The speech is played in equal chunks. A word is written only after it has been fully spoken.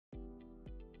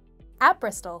At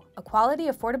Bristol, a quality,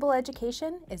 affordable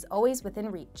education is always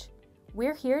within reach.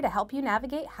 We're here to help you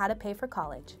navigate how to pay for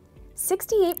college.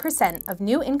 68% of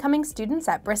new incoming students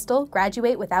at Bristol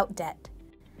graduate without debt.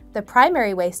 The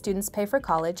primary way students pay for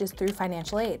college is through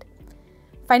financial aid.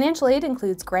 Financial aid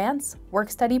includes grants,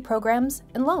 work-study programs,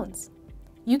 and loans.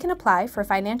 You can apply for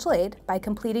financial aid by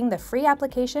completing the free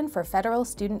application for federal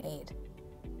student aid.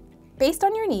 Based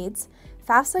on your needs,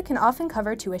 FAFSA can often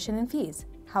cover tuition and fees,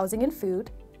 housing and food,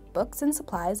 books and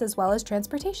supplies, as well as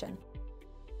transportation.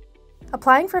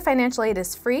 Applying for financial aid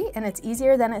is free and it's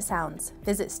easier than it sounds.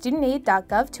 Visit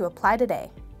studentaid.gov to apply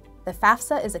today. The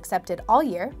FAFSA is accepted all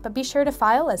year, but be sure to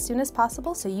file as soon as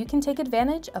possible so you can take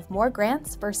advantage of more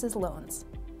grants versus loans.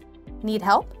 Need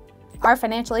help? Our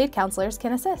financial aid counselors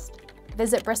can assist.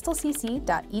 Visit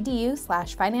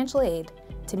bristolcc.edu/financial aid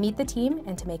to meet the team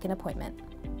and to make an appointment.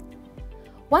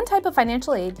 One type of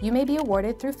financial aid you may be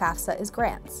awarded through FAFSA is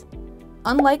grants.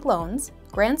 Unlike loans,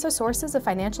 grants are sources of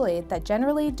financial aid that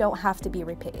generally don't have to be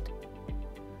repaid.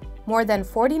 More than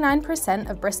 49%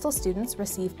 of Bristol students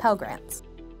receive Pell Grants.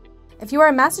 If you are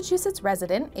a Massachusetts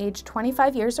resident aged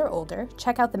 25 years or older,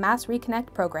 check out the Mass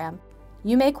Reconnect program.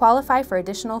 You may qualify for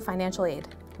additional financial aid.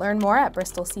 Learn more at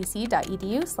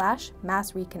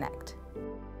bristolcc.edu/massreconnect.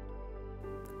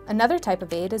 Another type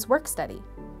of aid is work-study.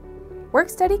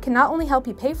 Work-study can not only help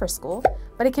you pay for school,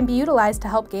 but it can be utilized to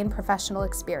help gain professional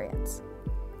experience.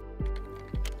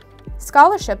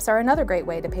 Scholarships are another great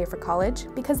way to pay for college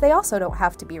because they also don't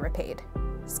have to be repaid.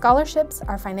 Scholarships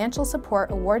are financial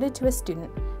support awarded to a student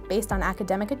based on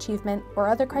academic achievement or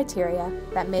other criteria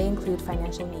that may include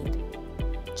financial need.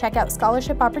 Check out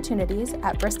scholarship opportunities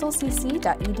at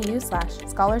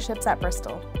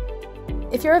bristolcc.edu/scholarships@bristol.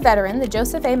 If you're a veteran, the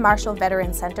Joseph A. Marshall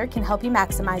Veterans Center can help you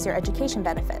maximize your education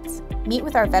benefits. Meet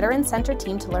with our Veterans Center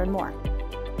team to learn more.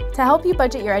 To help you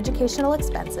budget your educational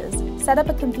expenses, set up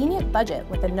a convenient budget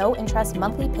with a no-interest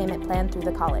monthly payment plan through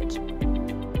the college.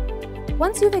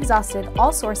 Once you've exhausted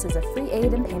all sources of free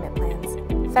aid and payment plans,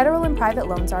 federal and private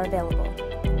loans are available.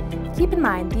 Keep in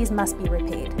mind these must be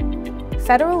repaid.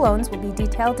 Federal loans will be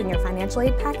detailed in your financial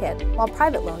aid packet, while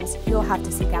private loans you'll have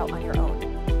to seek out on your own.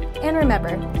 And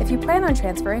remember, if you plan on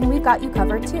transferring, we've got you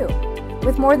covered too.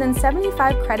 With more than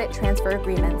 75 credit transfer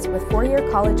agreements with four-year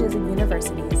colleges and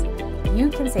universities, you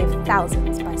can save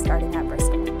thousands by starting at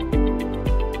Bristol.